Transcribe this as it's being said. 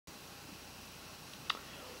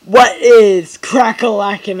What is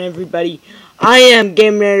crack-a-lackin', everybody? I am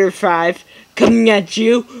GameRaider5 coming at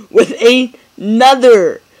you with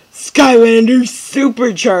another Skylanders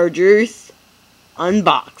SuperChargers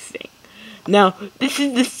unboxing. Now, this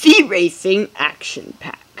is the Sea Racing Action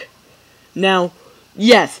Pack. Now,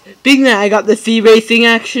 yes, being that I got the Sea Racing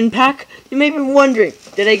Action Pack, you may be wondering,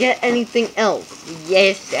 did I get anything else?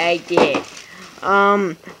 Yes, I did.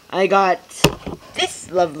 I got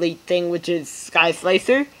this lovely thing, which is Sky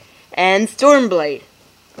Slicer and Stormblade.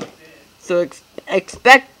 So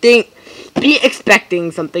be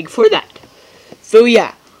expecting something for that. So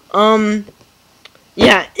yeah, in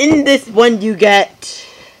this one you get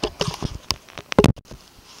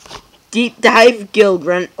Deep Dive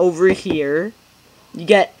Gilgrunt over here. You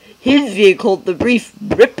get his vehicle, the Reef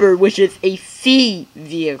Ripper, which is a sea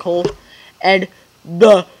vehicle, and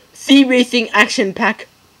the Sea Racing Action Pack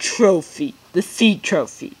trophy, the Sea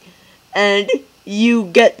Trophy. And you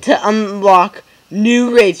get to unlock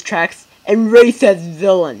new racetracks and race as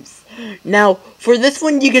villains. Now, for this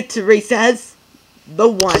one, you get to race as the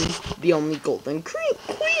one, the only Golden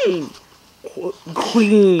Queen.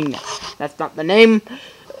 Queen. That's not the name.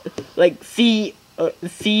 Like C-U-E-E-N.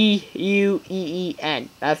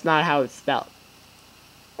 That's not how it's spelled.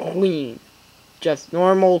 Queen. Just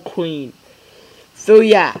normal Queen. So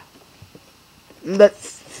yeah.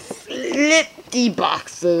 Let's flip the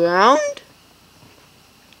box around.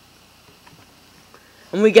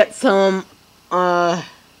 And we get some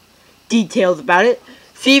details about it.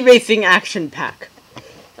 Sea Racing Action Pack.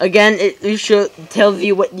 Again, it tells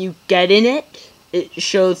you what you get in it. It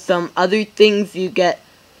shows some other things you get.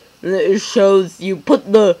 It shows you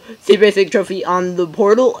put the Sea Racing trophy on the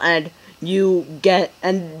portal, and you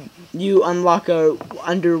unlock a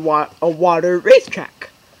water racetrack,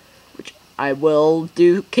 which I will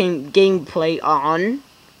do gameplay on.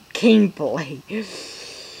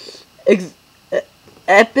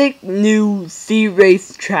 Epic new sea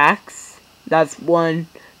race tracks. That's one.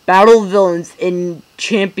 Battle villains in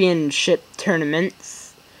championship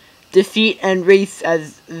tournaments. Defeat and race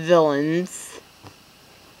as villains.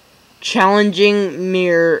 Challenging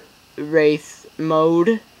mirror race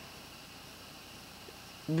mode.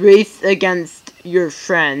 Race against your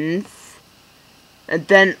friends. And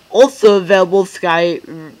then also available Sky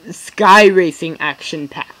Racing Action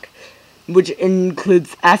Pack, which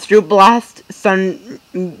includes Astro Blast, Sun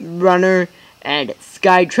Runner, and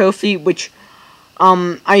Sky Trophy, which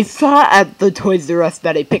I saw at the Toys R Us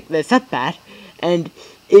that I picked this up at, and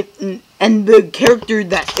the character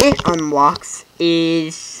that it unlocks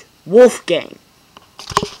is Wolfgang.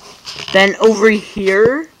 Then over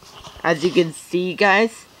here, as you can see,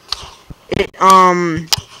 guys, it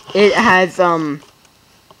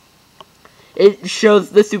shows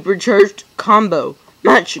the supercharged combo.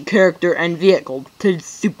 Match character and vehicle to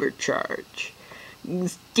supercharge.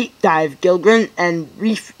 Deep Dive Gilgrunt and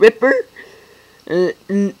Reef Ripper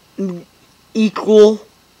equal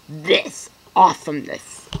this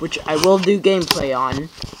awesomeness, which I will do gameplay on.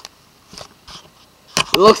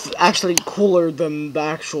 It looks actually cooler than the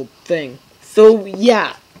actual thing. So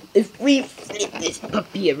yeah, if we flip this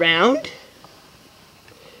puppy around,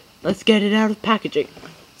 let's get it out of packaging.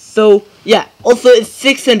 So, yeah, also it's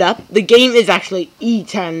 6 and up. The game is actually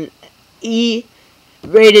E10,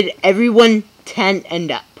 rated everyone 10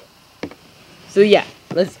 and up. So, yeah,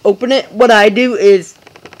 let's open it. What I do is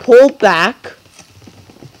pull back.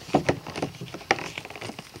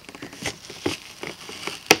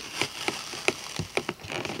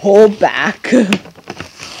 Pull back.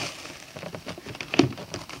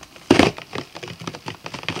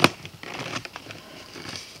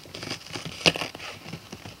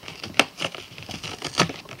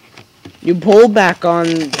 You pull back on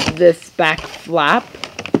this back flap.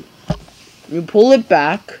 You pull it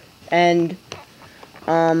back, and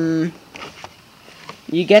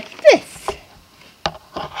you get this.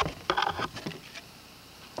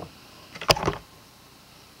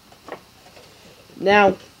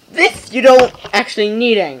 Now, this you don't actually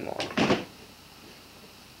need anymore.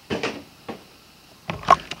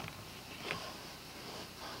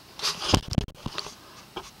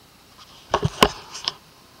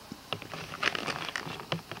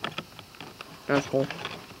 That's cool.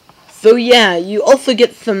 So yeah, you also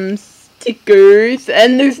get some stickers,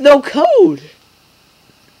 and there's no code.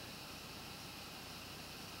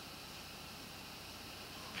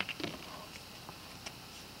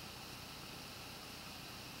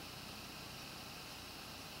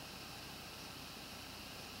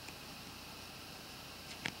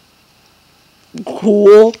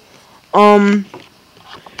 Cool.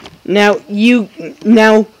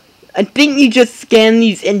 Now I think you just scan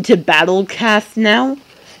these into Battlecast now,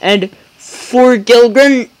 And for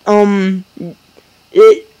Gilgren,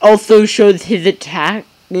 it also shows his attack,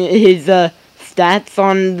 his stats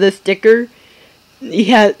on the sticker.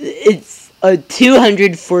 It's a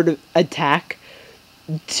 200 for attack,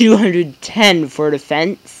 210 for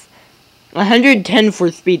defense, 110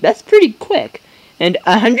 for speed. That's pretty quick, and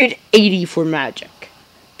 180 for magic.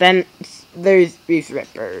 Then there's these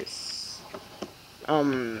rippers.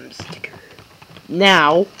 Sticker.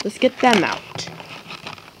 Now let's get them out.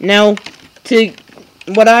 Now,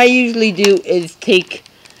 what I usually do is take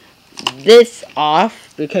this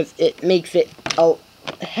off because it makes it a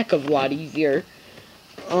heck of a lot easier.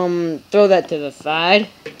 Throw that to the side,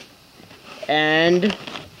 and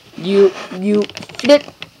you flip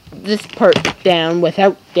this part down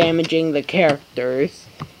without damaging the characters.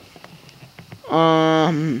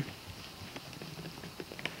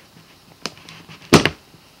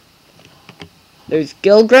 There's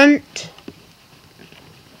Gilgrunt.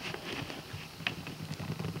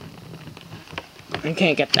 I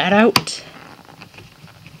can't get that out.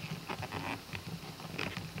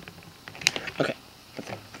 Okay.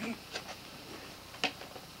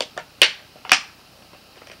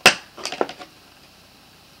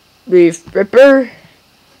 Reef Ripper.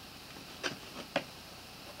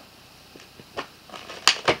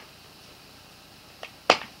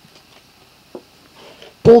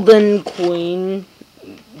 Golden Queen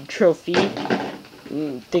trophy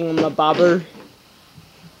thingamabobber.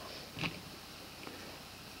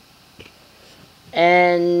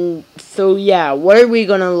 And so yeah, what are we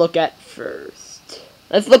gonna look at first?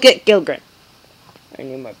 Let's look at Gilgren. I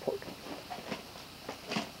need my portal.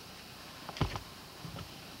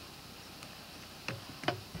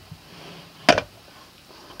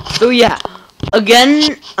 So yeah,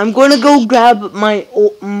 again, I'm going to go grab my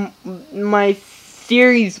my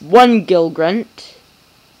Series 1 Gilgrunt,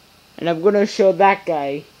 and I'm going to show that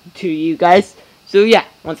guy to you guys. So yeah,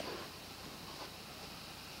 one second.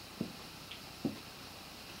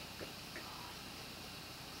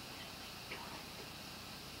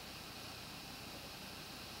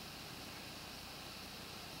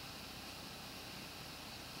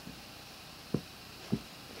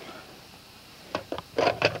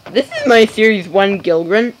 This is my Series 1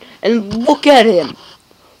 Gilgrunt, and look at him.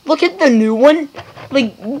 Look at the new one.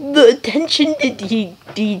 Like, the attention to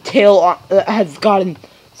detail has gotten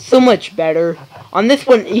so much better. On this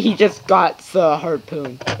one, he just got the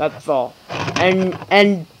harpoon. That's all.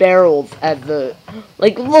 And barrels as the...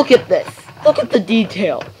 Like, look at this. Look at the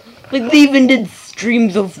detail. Like, they even did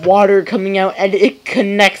streams of water coming out, and it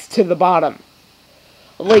connects to the bottom.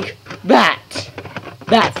 Like,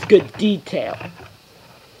 that's good detail.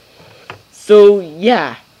 So,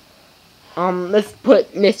 yeah. Let's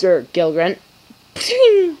put Mr. Gilgrunt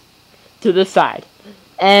to the side.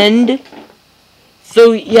 And,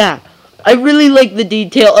 so, yeah. I really like the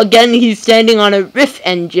detail. Again, he's standing on a rift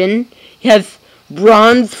engine. He has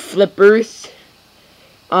bronze flippers.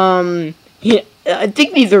 I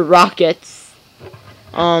think these are rockets.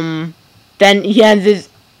 Then he has his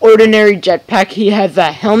ordinary jetpack. He has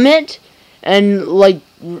a helmet and, like,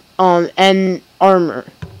 and armor.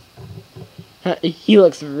 He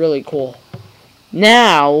looks really cool.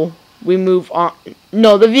 Now, we move on.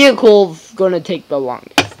 No, the vehicle's gonna take the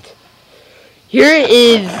longest. Here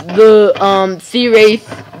is the, Sea Race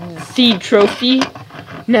Sea Trophy.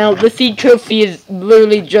 Now, the Sea Trophy is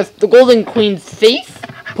literally just the Golden Queen's face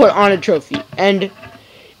put on a trophy. And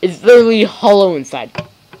it's literally hollow inside.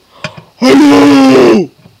 Hello!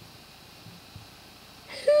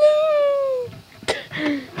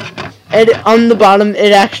 And on the bottom,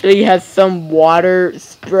 it actually has some water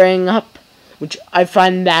spraying up, which I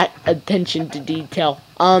find that attention to detail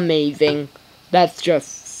amazing. That's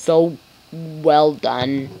just so well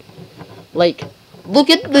done. Like, look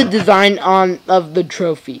at the design of the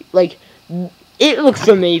trophy. Like, it looks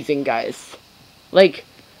amazing, guys. Like,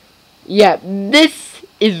 yeah, this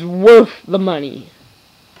is worth the money.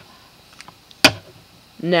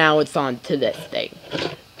 Now it's on to this thing.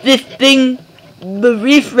 This thing, the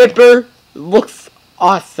Reef Ripper, looks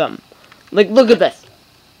awesome. Like, look at this.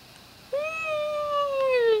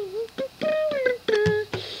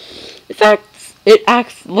 It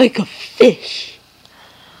acts like a fish.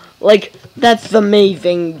 Like, that's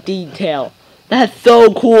amazing detail. That's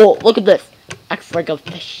so cool. Look at this. Acts like a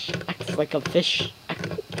fish. Acts like a fish.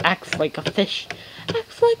 Acts like a fish.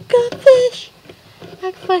 Acts like a fish.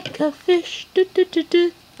 Acts like a fish. Do, do, do,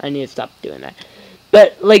 do. I need to stop doing that.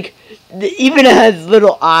 But, like, even it has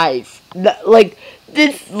little eyes. Like,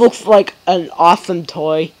 this looks like an awesome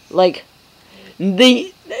toy. Like,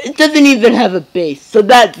 it doesn't even have a base, so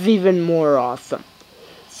that's even more awesome.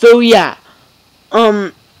 So, yeah.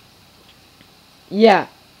 yeah,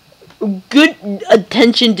 good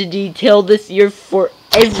attention to detail this year for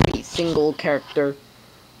every single character.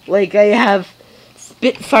 Like, I have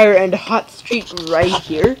Spitfire and Hot Streak right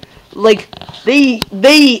here. Like,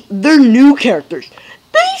 they're new characters.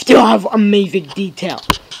 They still have amazing detail.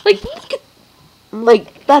 Like, look at,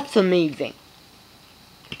 like, that's amazing.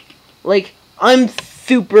 Like, I'm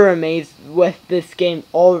super amazed with this game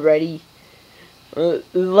already.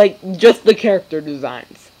 Like, just the character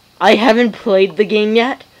designs. I haven't played the game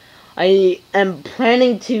yet. I am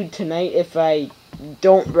planning to tonight if I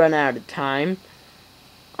don't run out of time.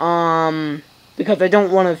 Because I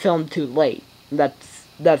don't want to film too late.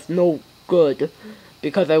 That's no good.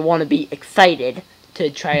 Because I want to be excited to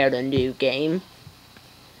try out a new game.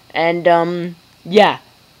 And, yeah.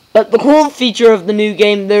 But the cool feature of the new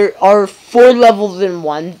game, there are 4 levels in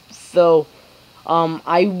one. So,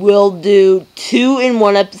 I will do 2 in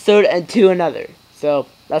one episode and 2 another. So,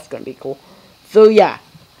 that's gonna be cool. So, yeah.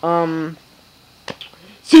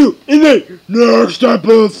 See you in the next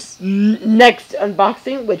episode. Next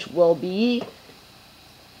unboxing, which will be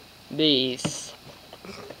these.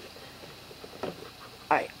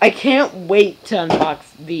 I can't wait to unbox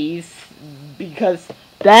these because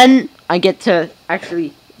then I get to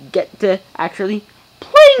actually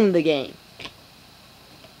playing the game.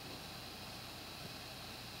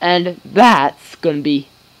 And that's gonna be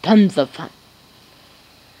tons of fun.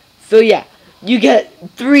 So yeah, you get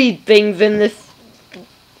 3 things in this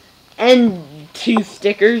and 2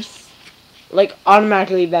 stickers. Like,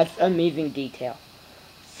 automatically, that's amazing detail.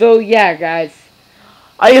 So yeah, guys,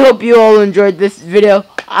 I hope you all enjoyed this video.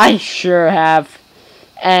 I sure have.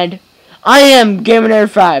 And I am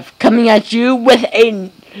GamerNerd5 coming at you with a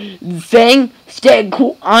saying, stay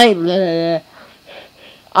cool. I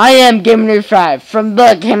am GamerNerd5 from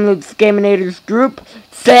the Kamloops Gaminators group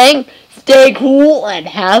saying, stay cool and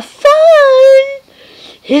have fun.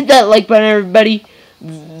 Hit that like button, everybody.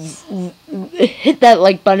 Hit that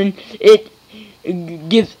like button. It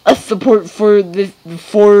gives us support for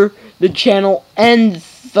the channel and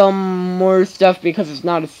some more stuff because it's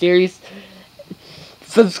not a series.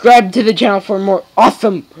 Subscribe to the channel for more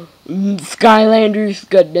awesome Skylanders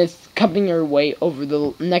goodness coming your way over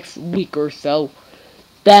the next week or so.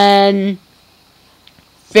 Then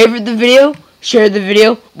favorite the video, share the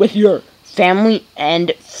video with your family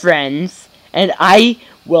and friends, and I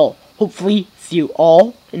will hopefully see you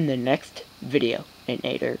all in the next video in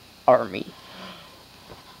Nader Army.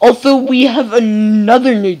 Also, we have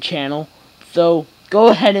another new channel, so go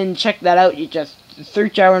ahead and check that out. You just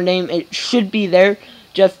search our name, it should be there.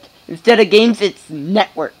 Just instead of games, it's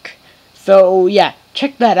network. So yeah,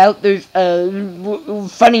 check that out. There's a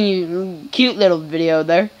funny, cute little video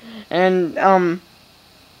there. And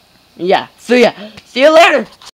yeah, so yeah, see you later.